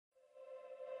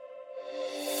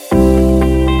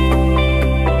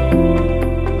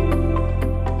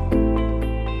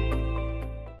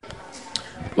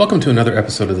Welcome to another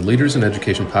episode of the Leaders in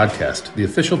Education podcast, the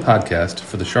official podcast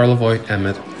for the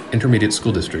Charlevoix-Emmet Intermediate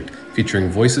School District,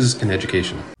 featuring voices in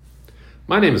education.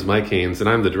 My name is Mike Haynes, and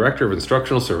I'm the Director of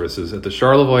Instructional Services at the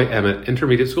Charlevoix-Emmet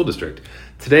Intermediate School District.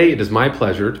 Today, it is my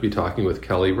pleasure to be talking with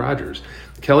Kelly Rogers.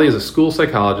 Kelly is a school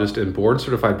psychologist and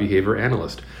board-certified behavior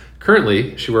analyst.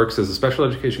 Currently, she works as a special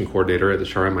education coordinator at the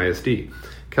Charlevoix ISD.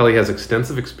 Kelly has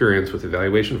extensive experience with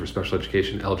evaluation for special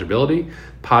education eligibility,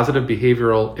 positive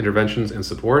behavioral interventions and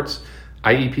supports,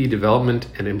 IEP development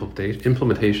and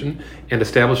implementation, and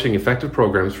establishing effective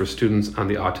programs for students on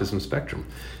the autism spectrum.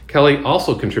 Kelly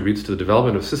also contributes to the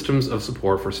development of systems of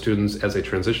support for students as they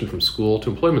transition from school to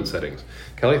employment settings.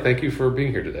 Kelly, thank you for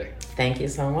being here today. Thank you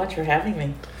so much for having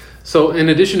me. So in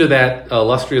addition to that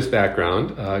illustrious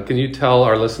background, can you tell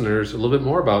our listeners a little bit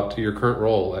more about your current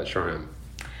role at Charm?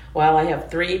 Well, I have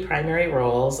three primary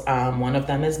roles. One of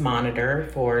them is monitor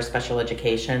for special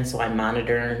education, so I'm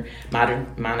monitoring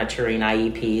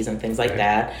IEPs and things like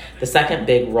that. The second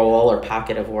big role or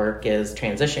pocket of work is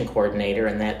transition coordinator,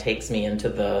 and that takes me into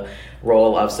the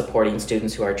role of supporting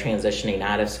students who are transitioning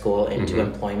out of school into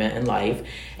employment and life.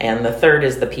 And the third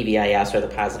is the PBIS, or the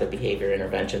Positive Behavior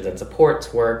Interventions and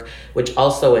Supports work, which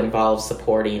also involves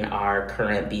supporting our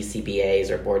current BCBAs,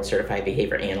 or Board Certified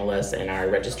Behavior Analysts, and our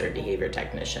Registered Behavior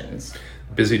Technicians.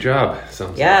 Busy job,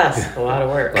 sounds yes, like. A lot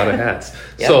of work. A lot of hats.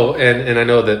 Yep. So, and I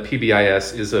know that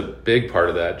PBIS is a big part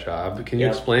of that job. Can you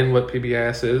explain what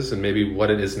PBIS is and maybe what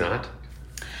it is not?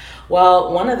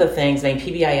 Well, one of the things,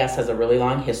 PBIS has a really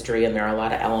long history, and there are a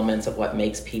lot of elements of what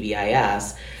makes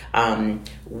PBIS.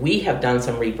 We have done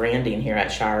some rebranding here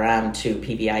at SHARM to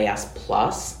PBIS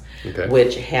Plus,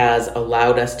 which has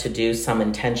allowed us to do some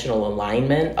intentional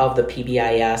alignment of the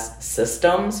PBIS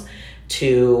systems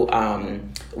to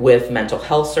with mental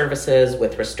health services,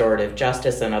 with restorative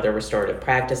justice and other restorative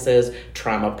practices,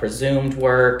 trauma presumed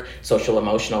work, social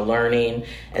emotional learning,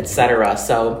 etc.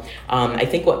 So I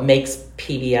think what makes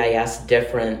PBIS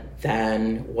different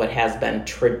than what has been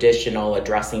traditional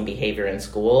addressing behavior in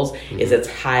schools is its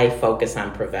high focus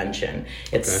on prevention.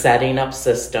 It's setting up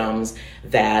systems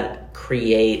that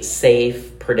create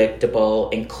safe, predictable,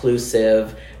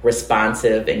 inclusive,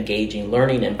 responsive, engaging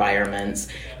learning environments.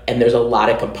 And there's a lot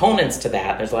of components to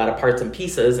that. There's a lot of parts and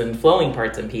pieces and flowing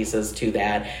parts and pieces to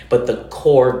that. But the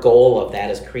core goal of that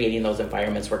is creating those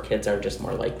environments where kids are just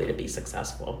more likely to be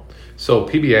successful. So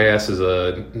PBIS is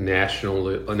a national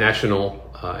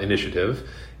initiative,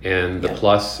 and the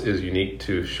Plus is unique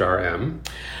to SHARM.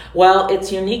 Well,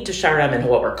 it's unique to SHARM and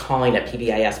what we're calling a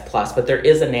PBIS Plus, but there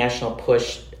is a national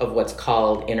push of what's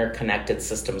called Interconnected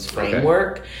Systems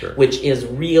Framework, which is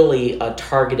really a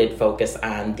targeted focus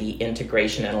on the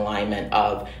integration and alignment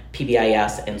of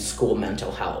PBIS and school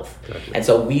mental health. And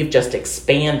so we've just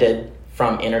expanded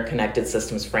from Interconnected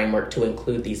Systems Framework to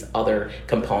include these other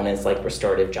components like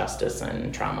restorative justice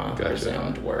and trauma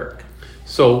presumed work.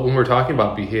 So when we're talking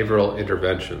about behavioral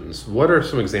interventions, what are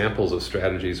some examples of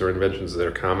strategies or interventions that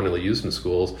are commonly used in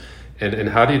schools, and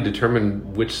how do you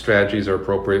determine which strategies are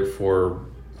appropriate for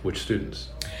which students?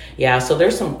 Yeah, so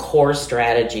there's some core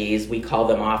strategies. We call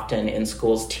them often in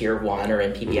schools Tier 1 or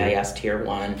in PBIS Tier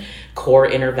 1, core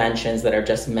interventions that are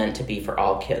just meant to be for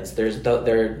all kids. There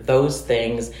are those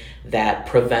things that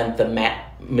prevent the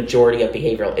majority of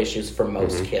behavioral issues for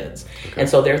most kids. And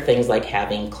so there are things like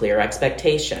having clear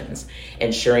expectations,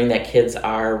 ensuring that kids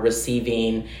are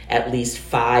receiving at least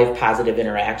 5 positive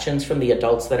interactions from the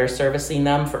adults that are servicing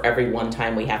them for every one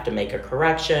time we have to make a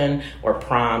correction or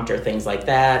prompt or things like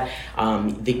that.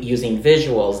 Using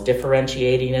visuals,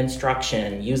 differentiating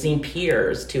instruction, using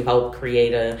peers to help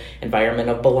create an environment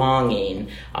of belonging,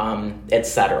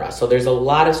 etc. So there's a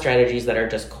lot of strategies that are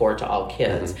just core to all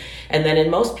kids. And then in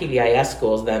most PBIS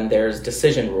schools, then there's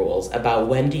decision rules about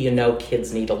when do you know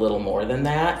kids need a little more than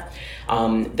that.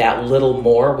 That little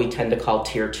more we tend to call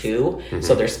Tier 2.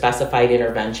 So there's specified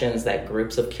interventions that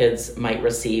groups of kids might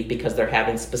receive because they're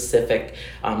having specific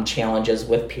challenges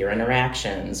with peer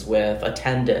interactions, with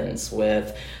attendance,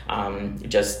 with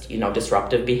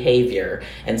disruptive behavior.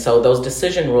 And so those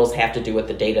decision rules have to do with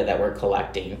the data that we're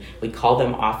collecting. We call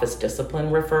them office discipline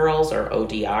referrals, or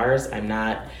ODRs. I'm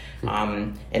not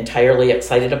entirely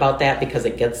excited about that because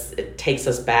it takes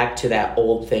us back to that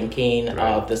old thinking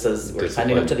of we're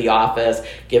sending them to the office,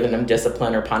 giving them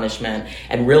discipline or punishment,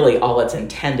 and really all it's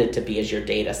intended to be is your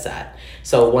data set.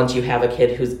 So once you have a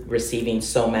kid who's receiving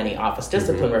so many office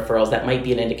discipline referrals, that might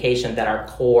be an indication that our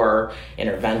core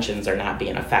interventions are not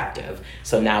being effective.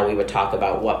 So now we would talk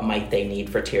about what might they need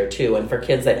for Tier 2. And for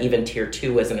kids that even Tier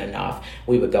 2 isn't enough,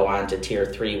 we would go on to Tier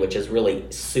 3, which is really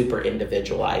super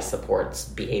individualized supports,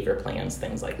 behavior plans,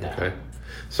 things like that.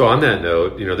 So on that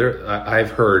note,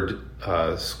 I've heard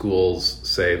schools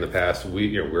say in the past,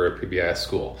 we're a PBIS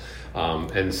school,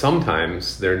 and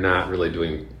sometimes they're not really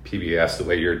doing PBIS the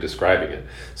way you're describing it.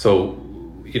 So,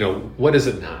 what is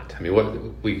it not? I mean, what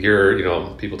we hear,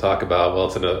 people talk about, well,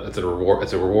 it's a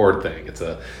reward thing. It's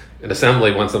an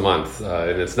assembly once a month,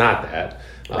 and it's not that.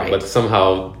 Right. But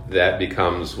somehow that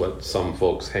becomes what some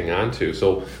folks hang on to.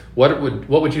 So what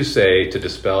would you say to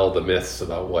dispel the myths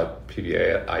about what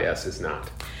PBIS is not?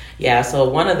 Yeah, so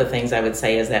one of the things I would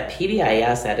say is that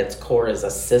PBIS at its core is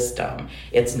a system.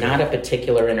 It's not a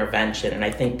particular intervention, and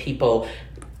I think people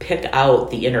pick out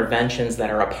the interventions that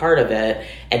are a part of it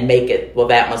and make it, well,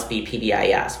 that must be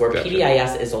PBIS, where Gotcha.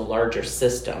 PBIS is a larger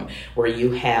system where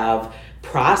you have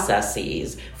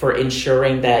processes for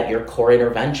ensuring that your core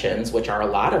interventions, which are a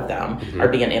lot of them, are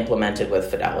being implemented with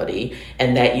fidelity,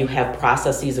 and that you have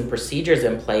processes and procedures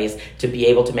in place to be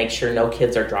able to make sure no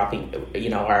kids are dropping,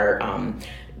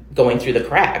 going through the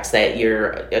cracks, that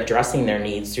you're addressing their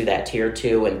needs through that tier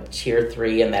 2 and tier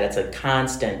 3, and that it's a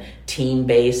constant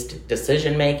team-based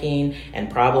decision-making and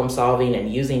problem-solving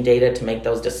and using data to make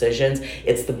those decisions.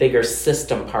 It's the bigger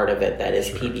system part of it that is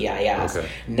PBIS,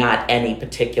 not any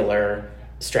particular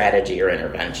strategy or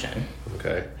intervention.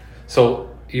 Okay. So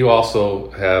you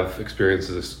also have experience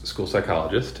as a school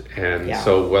psychologist, and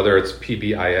so whether it's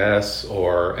PBIS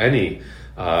or any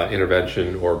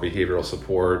intervention or behavioral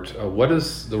support, what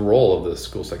is the role of the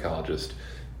school psychologist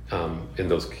in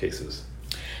those cases?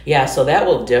 Yeah, so that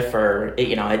will differ.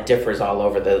 It differs all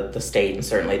over the state and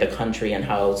certainly the country and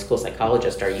how school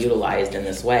psychologists are utilized in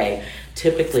this way.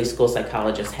 Typically, school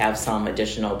psychologists have some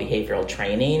additional behavioral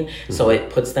training, so it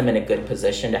puts them in a good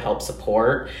position to help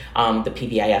support the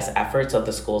PBIS efforts of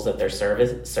the schools that they're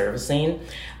servicing.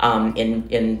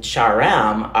 In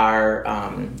Charlevoix-Emmet, our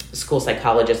school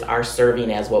psychologists are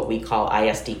serving as what we call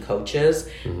ISD coaches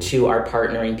to our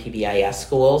partnering PBIS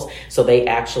schools. So they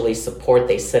actually support,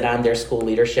 they sit on their school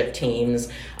leadership teams,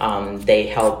 they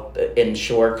help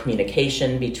ensure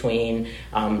communication between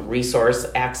resource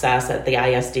access at the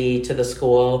ISD to the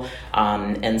school,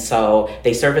 and so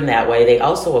they serve in that way. They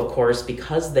also, of course,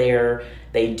 because they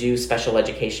do special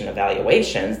education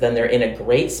evaluations, then they're in a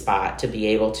great spot to be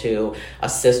able to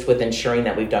assist with ensuring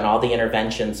that we've done all the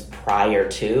interventions prior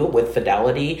to with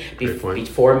fidelity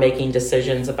before making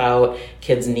decisions about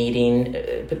kids needing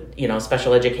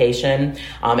special education.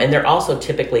 And they're also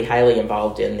typically highly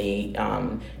involved in the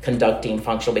conducting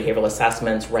functional behavioral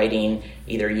assessments, writing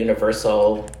either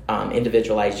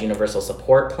individualized universal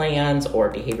support plans or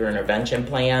behavior intervention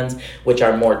plans, which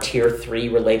are more tier 3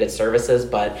 related services,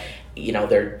 but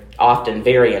they're often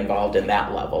very involved in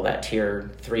that level, that tier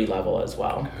 3 level as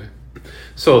well. Okay.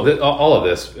 So all of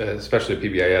this, especially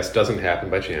PBIS, doesn't happen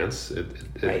by chance.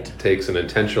 It takes an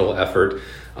intentional effort.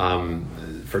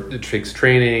 It takes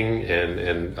training and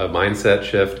a mindset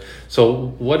shift. So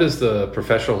what is the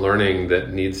professional learning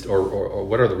that needs, or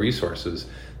what are the resources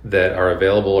that are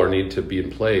available or need to be in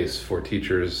place for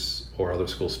teachers or other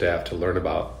school staff to learn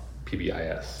about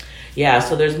PBIS? Yeah,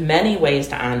 so there's many ways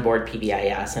to onboard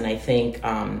PBIS, and I think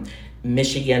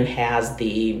Michigan has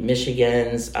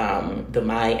Michigan's the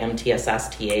My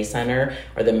MTSS TA Center,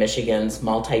 or the Michigan's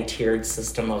multi-tiered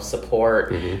system of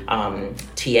support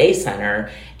TA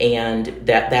Center, and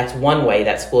that's one way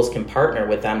that schools can partner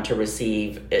with them to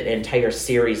receive an entire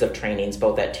series of trainings,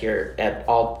 both at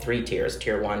all 3 tiers,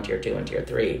 tier 1, tier 2, and tier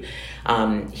 3.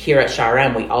 Here at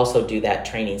Charlevoix-Emmet, we also do that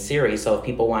training series. So if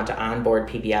people want to onboard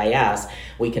PBIS,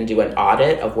 we can do an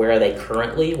audit of where are they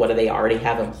currently, what do they already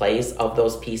have in place of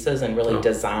those pieces, and really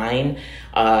design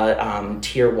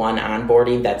tier 1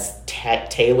 onboarding that's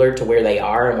tailored to where they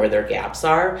are and where their gaps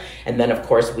are. And then, of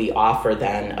course, we offer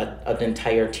then an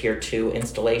entire tier 2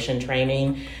 installation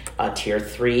training, a tier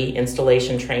 3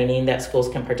 installation training that schools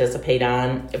can participate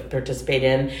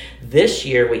in. This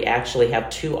year, we actually have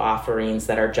 2 offerings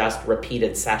that are just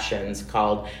repeated sessions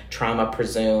called trauma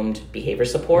presumed behavior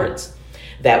supports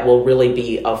that will really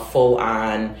be a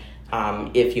full-on,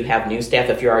 if you have new staff,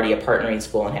 if you're already a partnering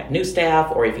school and have new staff,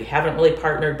 or if you haven't really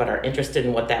partnered but are interested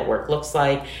in what that work looks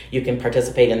like, you can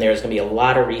participate in there. There's going to be a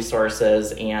lot of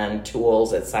resources and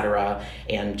tools, etc.,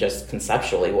 and just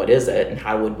conceptually, what is it and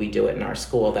how would we do it in our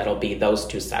school? That'll be those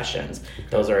 2 sessions.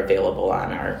 Those are available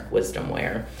on our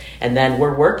Wisdomware. And then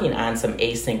we're working on some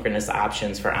asynchronous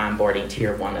options for onboarding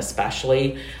tier 1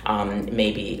 especially,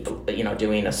 maybe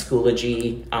doing a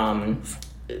Schoology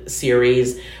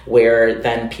series where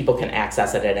then people can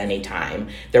access it at any time.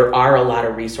 There are a lot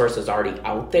of resources already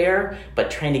out there,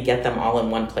 but trying to get them all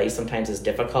in one place sometimes is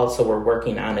difficult. So we're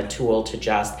working on a tool to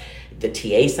the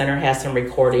TA Center has some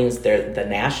recordings. The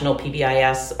national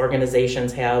PBIS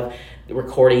organizations have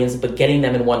recordings, but getting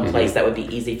them in one place that would be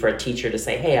easy for a teacher to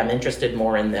say, hey, I'm interested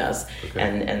more in this. Okay.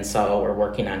 And so we're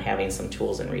working on having some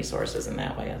tools and resources in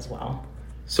that way as well.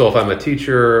 So if I'm a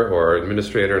teacher or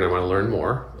administrator and I want to learn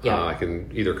more, I can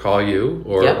either call you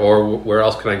or where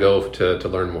else can I go to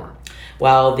learn more?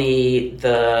 Well, the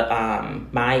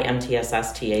My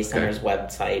MTSS TA Center's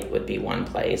website would be one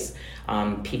place.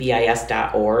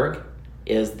 PBIS.org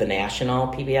is the national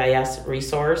PBIS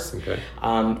resource. Okay.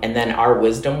 And then our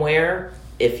Wisdomware,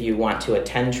 if you want to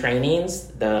attend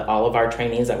trainings, all of our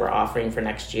trainings that we're offering for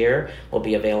next year will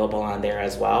be available on there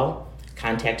as well.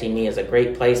 Contacting me is a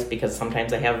great place because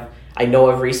sometimes I know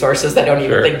of resources that I don't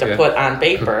even think to put on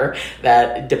paper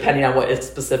that depending on what it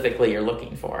specifically you're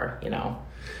looking for,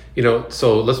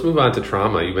 So let's move on to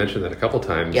trauma. You mentioned that a couple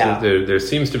times. Yeah. There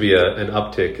seems to be an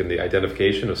uptick in the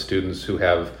identification of students who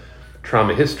have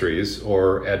trauma histories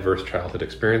or adverse childhood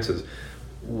experiences.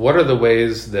 What are the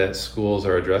ways that schools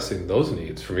are addressing those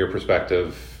needs from your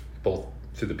perspective, both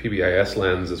through the PBIS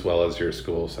lens as well as your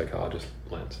school psychologist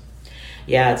lens?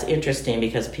 Yeah, it's interesting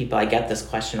because I get this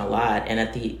question a lot, and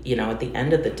at the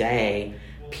end of the day,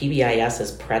 PBIS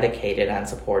is predicated on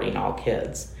supporting all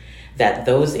kids. That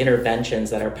those interventions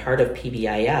that are part of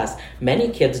PBIS, many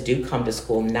kids do come to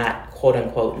school not quote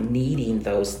unquote needing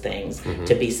those things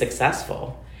to be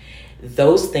successful.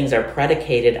 Those things are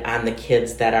predicated on the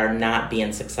kids that are not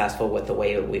being successful with the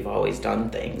way we've always done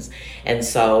things. And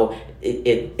so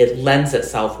it lends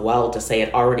itself well to say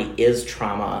it already is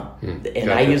trauma. And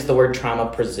Gotcha. I use the word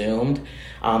trauma presumed.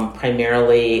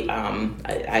 Primarily,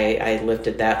 I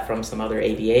lifted that from some other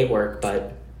ABA work,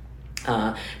 but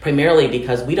primarily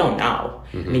because we don't know.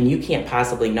 I mean, you can't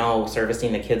possibly know,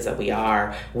 servicing the kids that we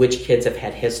are, which kids have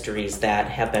had histories that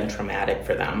have been traumatic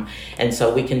for them. And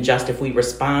so we can if we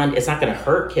respond, it's not going to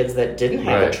hurt kids that didn't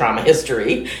have a trauma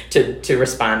history to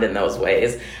respond in those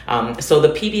ways. So the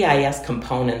PBIS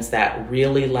components that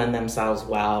really lend themselves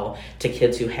well to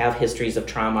kids who have histories of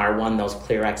trauma are, one, those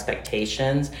clear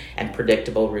expectations and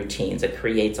predictable routines. It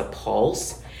creates a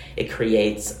pulse. It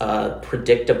creates a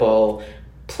predictable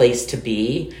place to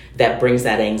be that brings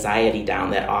that anxiety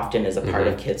down that often is a part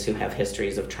of kids who have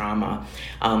histories of trauma.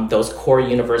 Those core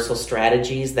universal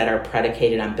strategies that are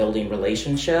predicated on building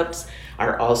relationships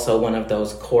are also one of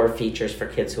those core features for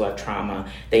kids who have trauma.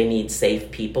 They need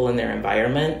safe people in their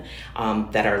environment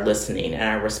that are listening and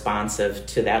are responsive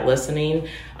to that listening.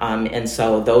 And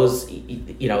so those,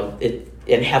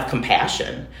 and have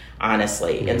compassion,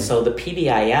 honestly. And so the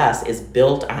PBIS is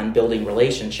built on building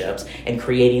relationships and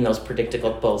creating those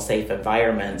predictable, safe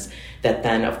environments that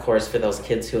then, of course, for those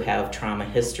kids who have trauma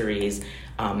histories,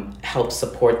 help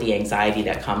support the anxiety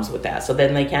that comes with that. So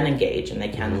then they can engage and they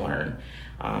can learn.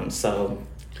 So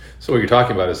what you're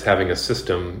talking about is having a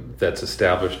system that's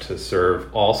established to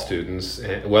serve all students,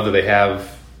 whether they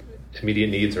have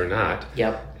immediate needs or not.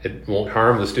 Yep. It won't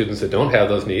harm the students that don't have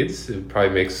those needs. It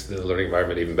probably makes the learning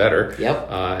environment even better. Yep.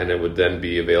 And it would then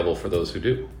be available for those who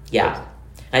do. Yeah.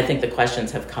 I think the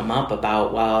questions have come up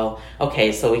about, well,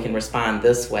 okay, so we can respond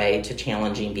this way to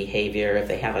challenging behavior if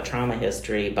they have a trauma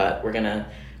history, but we're going to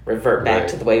revert back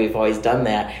to the way we've always done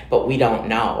that. But we don't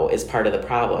know is part of the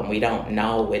problem. We don't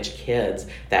know which kids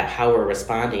that how we're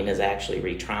responding is actually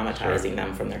re-traumatizing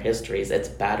them from their histories. It's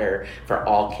better for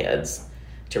all kids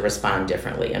to respond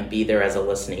differently and be there as a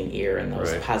listening ear in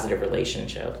those positive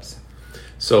relationships.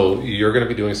 So you're going to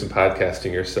be doing some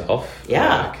podcasting yourself.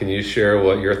 Yeah. Can you share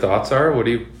what your thoughts are? What are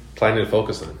you planning to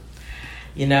focus on?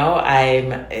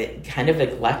 I'm kind of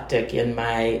eclectic in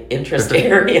my interest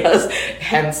areas,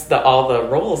 hence all the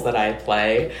roles that I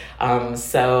play.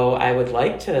 So I would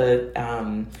like to,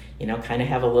 kind of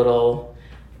have a little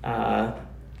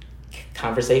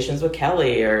conversations with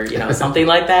Kelly or, something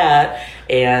like that,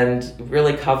 and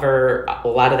really cover a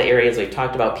lot of the areas we've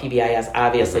talked about. PBIS,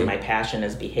 obviously my passion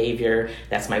is behavior.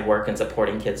 That's my work in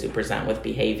supporting kids who present with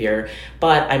behavior.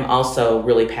 But I'm also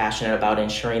really passionate about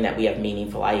ensuring that we have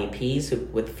meaningful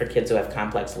IEPs for kids who have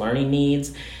complex learning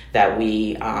needs, that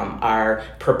we are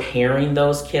preparing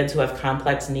those kids who have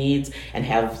complex needs and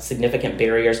have significant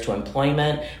barriers to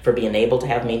employment for being able to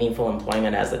have meaningful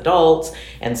employment as adults.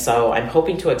 And so I'm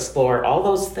hoping to explore all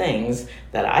those things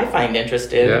that I find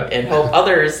interested and hope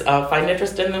others find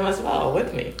interest in them as well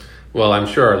with me. Well, I'm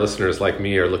sure our listeners like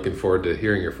me are looking forward to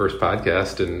hearing your first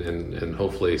podcast and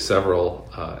hopefully several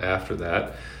after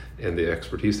that, and the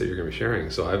expertise that you're going to be sharing.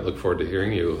 So I look forward to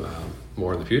hearing you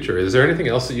more in the future. Is there anything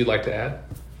else that you'd like to add?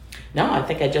 No, I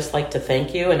think I'd just like to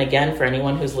thank you. And again, for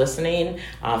anyone who's listening,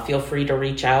 feel free to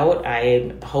reach out.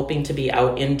 I'm hoping to be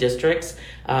out in districts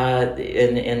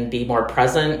and be more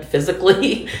present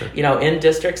physically, in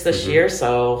districts this year.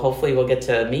 So hopefully we'll get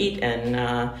to meet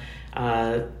and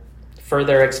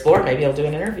further explore, maybe he'll do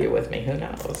an interview with me. Who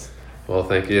knows? Well,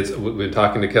 thank you. We've been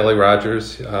talking to Kelly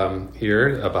Rogers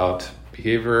here about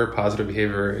positive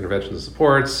behavior interventions and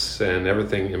supports, and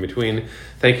everything in between.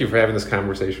 Thank you for having this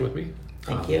conversation with me.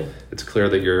 Thank you. It's clear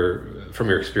that from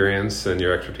your experience and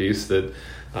your expertise, that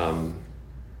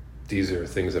these are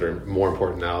things that are more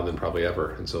important now than probably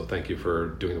ever. And so thank you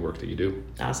for doing the work that you do.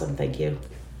 Awesome. Thank you.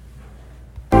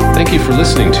 Thank you for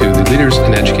listening to the Leaders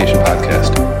in Education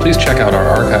podcast. Please check out our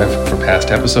archive for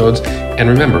past episodes. And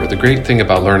remember, the great thing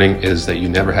about learning is that you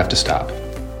never have to stop.